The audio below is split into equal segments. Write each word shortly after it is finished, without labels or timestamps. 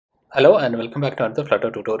Hello and welcome back to another Flutter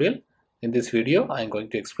tutorial. In this video, I am going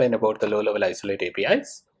to explain about the low-level isolate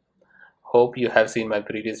APIs. Hope you have seen my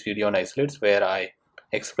previous video on isolates where I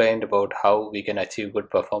explained about how we can achieve good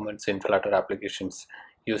performance in Flutter applications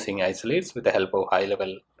using isolates with the help of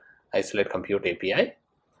high-level isolate compute API.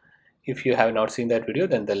 If you have not seen that video,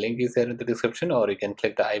 then the link is there in the description, or you can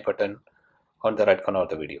click the I button on the right corner of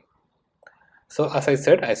the video. So as I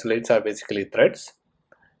said, isolates are basically threads.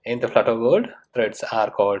 In the Flutter world, threads are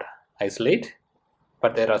called isolate,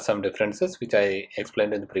 but there are some differences which I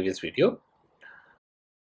explained in the previous video.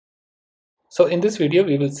 So in this video,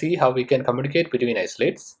 we will see how we can communicate between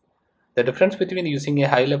isolates. The difference between using a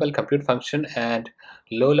high-level compute function and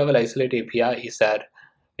low-level isolate API is that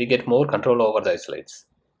we get more control over the isolates.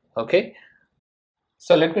 Okay,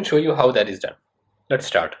 so let me show you how that is done. Let's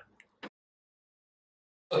start.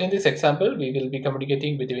 So in this example, we will be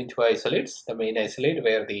communicating between two isolates, the main isolate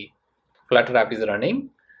where the Flutter app is running,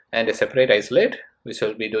 and a separate isolate which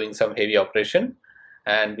will be doing some heavy operation,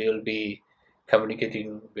 and we will be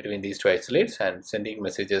communicating between these two isolates and sending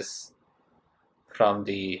messages from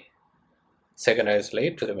the second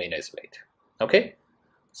isolate to the main isolate. Okay,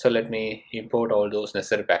 so let me import all those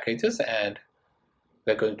necessary packages, and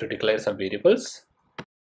we're going to declare some variables.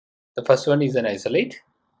 The first one is an isolate.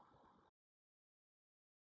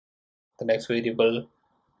 The next variable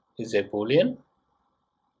is a boolean,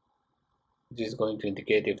 which is going to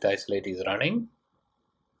indicate if the isolate is running.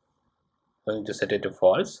 I'm going to set it to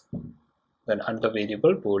false. Then another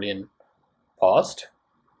variable, boolean paused.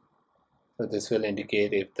 So this will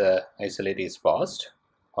indicate if the isolate is paused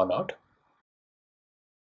or not.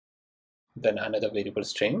 Then another variable,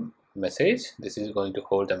 string message. This is going to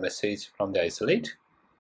hold the message from the isolate.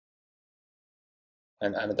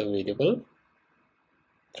 And another variable,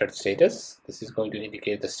 thread status. This is going to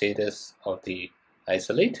indicate the status of the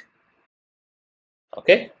isolate.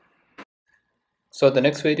 Okay. So the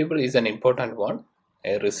next variable is an important one,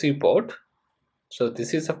 a receive port. So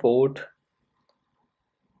this is a port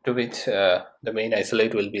to which the main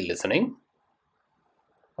isolate will be listening.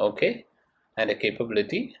 Okay, and a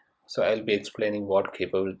capability. So I'll be explaining what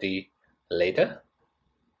capability later.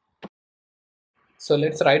 So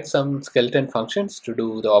let's write some skeleton functions to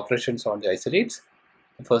do the operations on the isolates.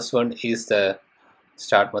 The first one is the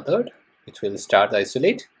start method, which will start the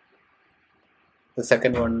isolate. The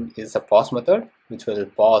second one is the pause method, which will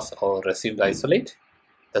pause or receive the isolate.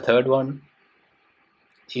 The third one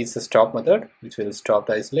is the stop method, which will stop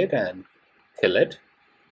the isolate and kill it.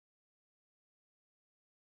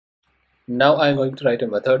 Now I'm going to write a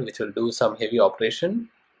method which will do some heavy operation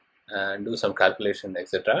and do some calculation,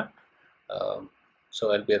 etc.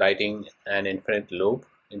 So I'll be writing an infinite loop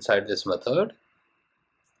inside this method,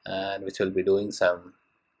 and which will be doing some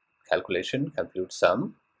calculation, compute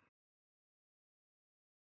sum.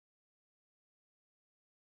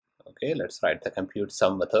 Okay, let's write the compute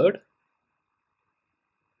sum method.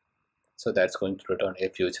 So that's going to return a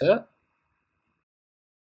future.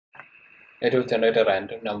 It will generate a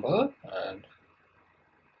random number, and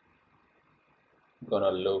I'm gonna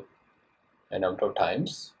loop a number of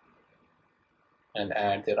times and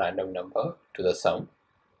add the random number to the sum,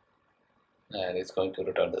 and it's going to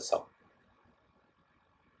return the sum.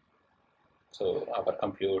 So our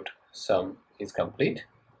compute sum is complete.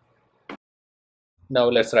 Now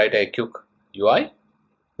let's write a quick UI.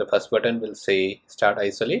 The first button will say start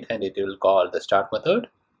isolate, and it will call the start method.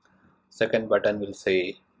 Second button will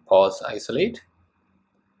say pause isolate.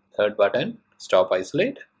 Third button, stop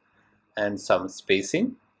isolate, and some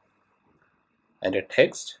spacing, and a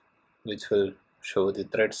text which will show the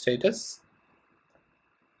thread status,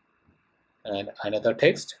 and another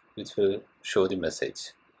text which will show the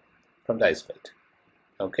message from the isolate.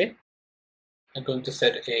 Okay, I'm going to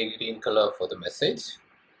set a green color for the message,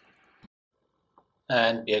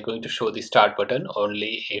 and we are going to show the start button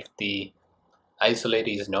only if the isolate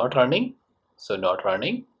is not running. So not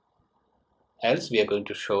running, else we are going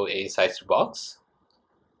to show a sized box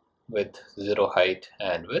with 0 height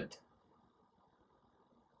and width.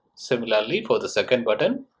 Similarly, for the second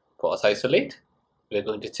button, pause isolate, we are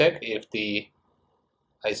going to check if the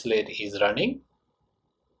isolate is running,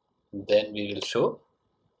 then we will show.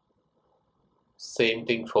 Same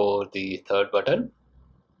thing for the third button.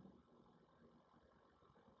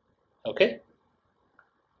 Okay,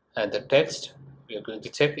 and the text, we are going to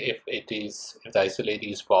check if the isolate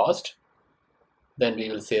is paused, then we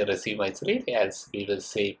will say receive isolate, else we will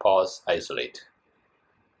say pause isolate.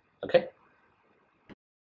 Okay,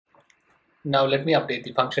 now let me update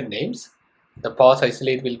the function names. The pause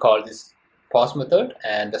isolate will call this pause method,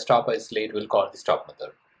 and the stop isolate will call the stop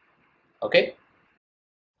method. Okay,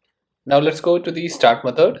 now let's go to the start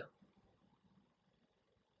method.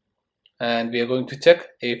 and we are going to check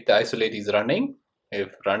if the isolate is running.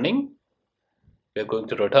 If running, we are going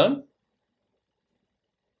to return.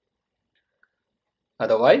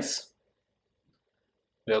 Otherwise,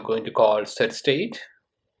 we are going to call set state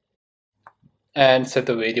and set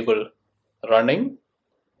the variable running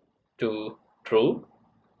to true.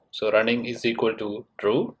 So running is equal to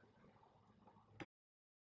true,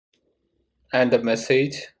 and the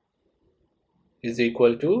message is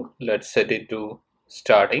equal to, let's set it to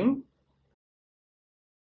starting,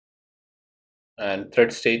 and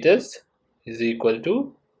thread status is equal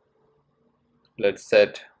to, let's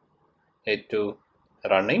set it to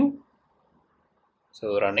running.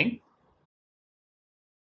 So running.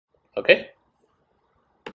 Okay,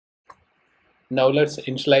 now let's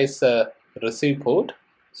initialize the receive port.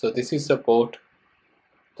 So this is the port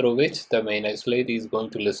through which the main isolate is going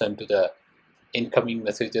to listen to the incoming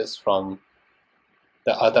messages from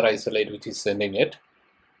the other isolate which is sending it.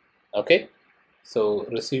 Okay, so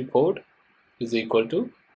receive port is equal to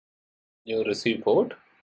new receive port.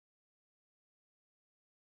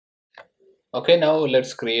 Okay, now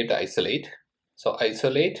let's create isolate. So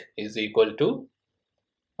isolate is equal to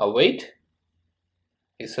await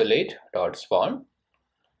isolate dot spawn,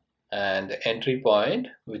 and entry point,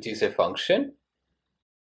 which is a function.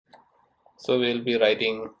 So we'll be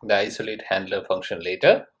writing the isolate handler function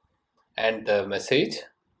later, and the message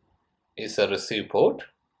is a receive port,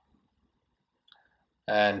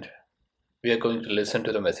 and we are going to listen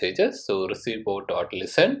to the messages. So receive port dot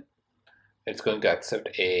listen, it's going to accept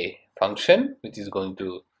a function which is going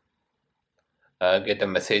to get the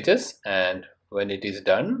messages, and when it is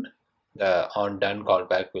done, the on done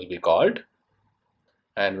callback will be called,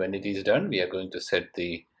 and when it is done, we are going to set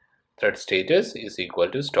the thread status is equal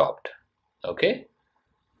to stopped. Okay,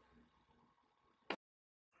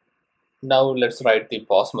 now let's write the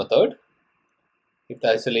pause method. If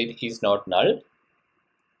the isolate is not null,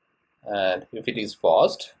 and if it is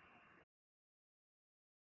paused,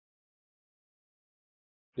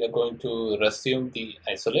 we are going to resume the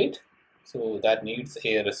isolate. So that needs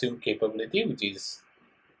a resume capability which is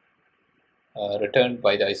returned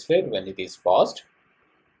by the isolate when it is paused.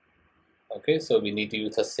 Okay, so we need to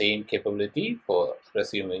use the same capability for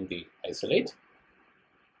resuming the isolate.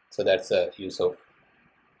 So that's the use of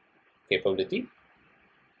capability.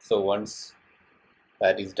 So once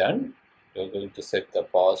that is done, we're going to set the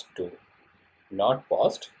pause to not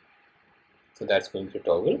paused. So that's going to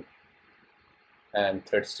toggle. And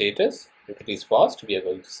thread status, if it is paused, we are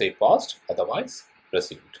going to say paused, otherwise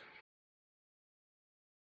resumed.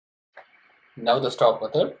 Now the stop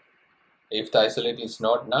method. If the isolate is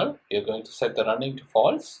not null, we are going to set the running to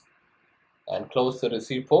false and close the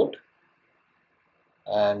receive port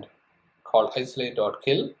and call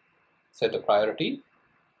isolate.kill, set the priority,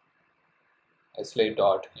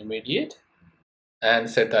 isolate.immediate, and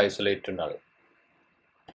set the isolate to null.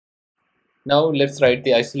 Now let's write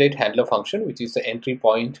the isolate handler function, which is the entry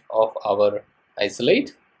point of our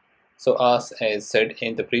isolate. So as I said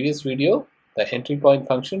in the previous video, the entry point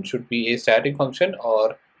function should be a static function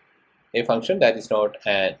or a function that is not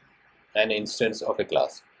an instance of a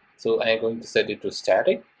class. So I am going to set it to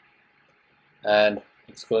static, and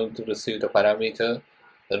it's going to receive the parameter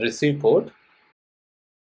the receive port.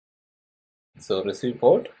 So receive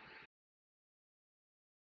port,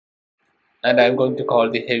 and I'm going to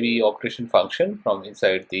call the heavy operation function from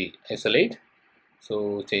inside the isolate.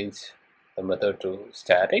 So change the method to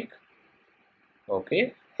static.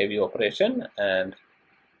 Okay, heavy operation, and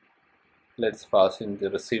let's pass in the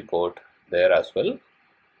receive port there as well.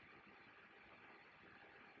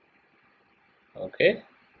 Okay,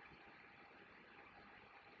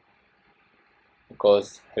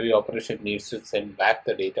 because heavy operation needs to send back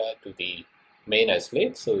the data to the main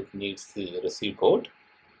isolate, so it needs the receive port.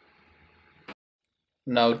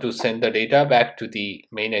 Now to send the data back to the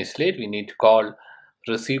main isolate, we need to call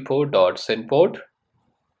receive port dot send port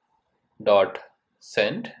dot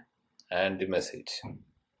send and the message.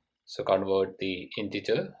 So convert the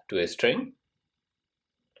integer to a string.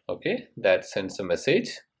 Okay, that sends a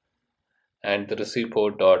message, and the receive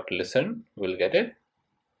port dot listen will get it,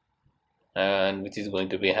 and which is going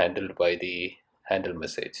to be handled by the handle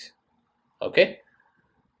message. Okay,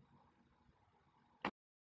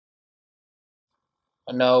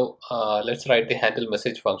 and now let's write the handle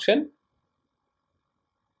message function.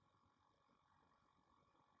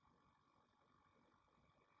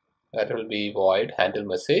 That will be void handle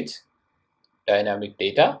message dynamic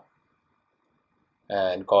data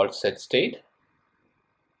and call set state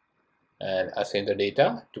and assign the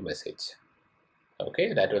data to message.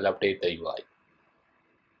 Okay, that will update the UI,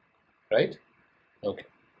 right? Okay,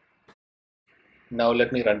 now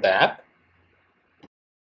let me run the app.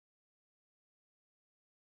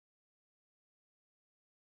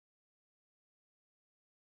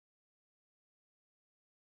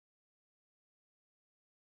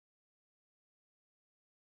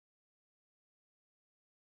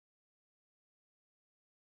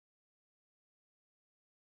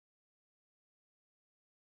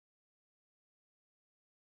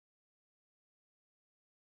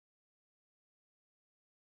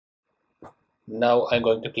 Now I'm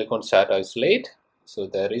going to click on start isolate. So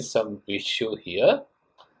there is some issue here.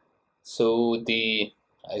 So the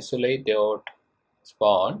isolate dot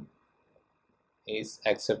spawn is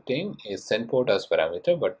accepting a send port as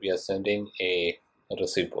parameter, but we are sending a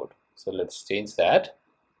receive port. So let's change that.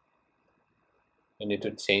 We need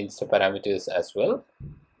to change the parameters as well.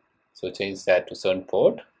 So change that to send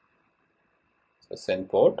port. So send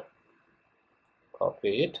port,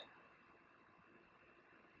 copy it.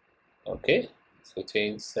 Okay. So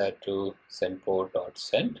change that to send port dot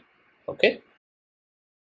send. Okay.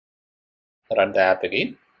 Run the app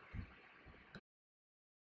again.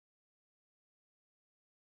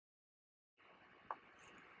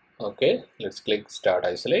 Okay. Let's click start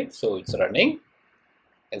isolate. So it's running.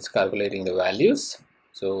 It's calculating the values.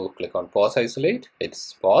 So click on pause isolate.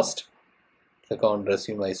 It's paused. Click on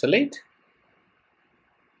resume isolate.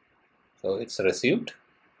 So it's received.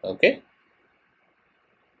 Okay.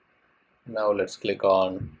 Now let's click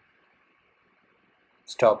on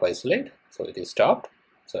stop isolate. So it is stopped.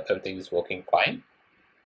 So everything is working fine.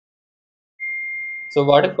 So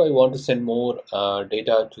what if I want to send more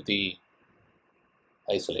data to the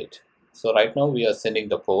isolate? So right now we are sending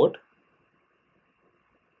the port.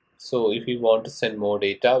 So if we want to send more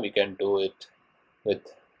data, we can do it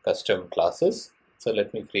with custom classes. So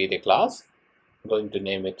let me create a class. I'm going to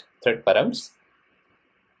name it thread params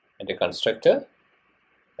and a constructor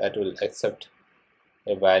that will accept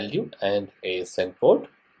a value and a send port.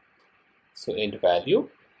 So int value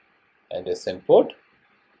and a send port.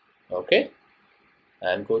 Okay,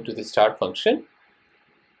 and go to the start function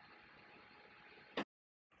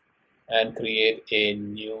and create a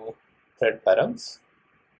new thread params,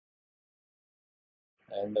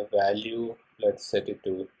 and the value, let's set it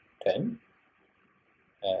to 10,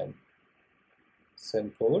 and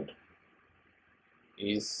send port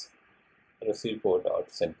is receive port dot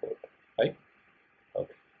send port, right?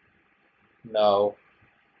 Okay, now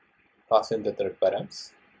pass in the thread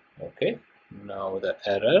params. Okay, now the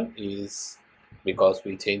error is because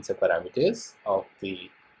we changed the parameters of the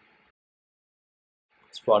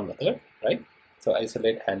spawn method, right? So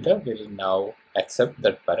isolate handler will now accept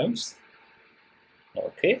that params.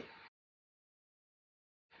 Okay,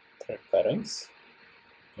 thread params.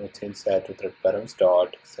 We'll change that to thread params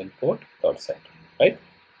dot send port dot send, right?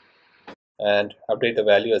 And update the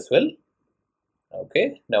value as well.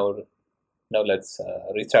 Okay, now let's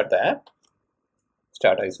restart the app.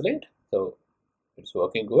 Start isolate. So it's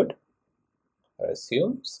working good.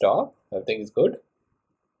 Resume, stop. Everything is good.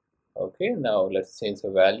 Okay, now let's change the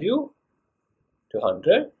value to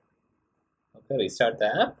 100. Okay, restart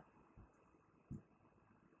the app.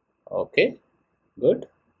 Okay, good.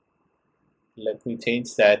 Let me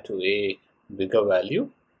change that to a bigger value.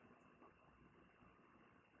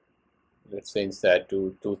 Let's change that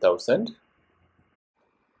to 2000.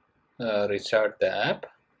 Restart the app.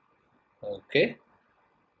 Okay,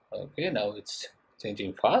 now it's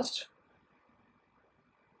changing fast.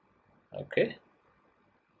 Okay,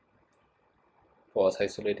 pause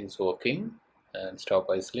isolate is working and stop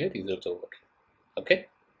isolate is also working. Okay,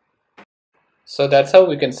 so that's how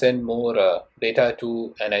we can send more data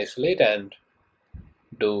to an isolate and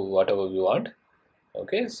do whatever we want.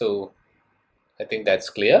 Okay, so I think that's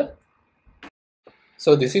clear.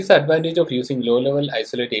 So this is the advantage of using low-level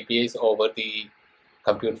isolate APIs over the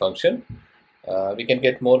compute function. We can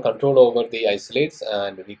get more control over the isolates,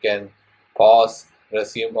 and we can pause,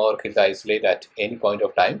 resume, or kill the isolate at any point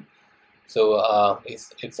of time. So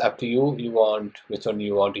it's up to you. You want which one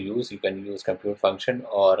you want to use. You can use compute function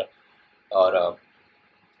or the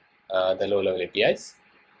low-level APIs.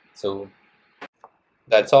 So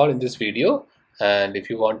that's all in this video. And if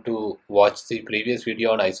you want to watch the previous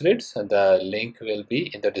video on isolates, the link will be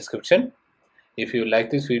in the description. If you like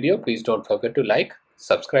this video, please don't forget to like,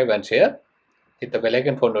 subscribe and share. Hit the bell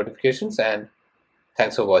icon for notifications, and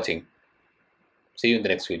thanks for watching. See you in the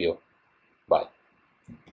next video. Bye.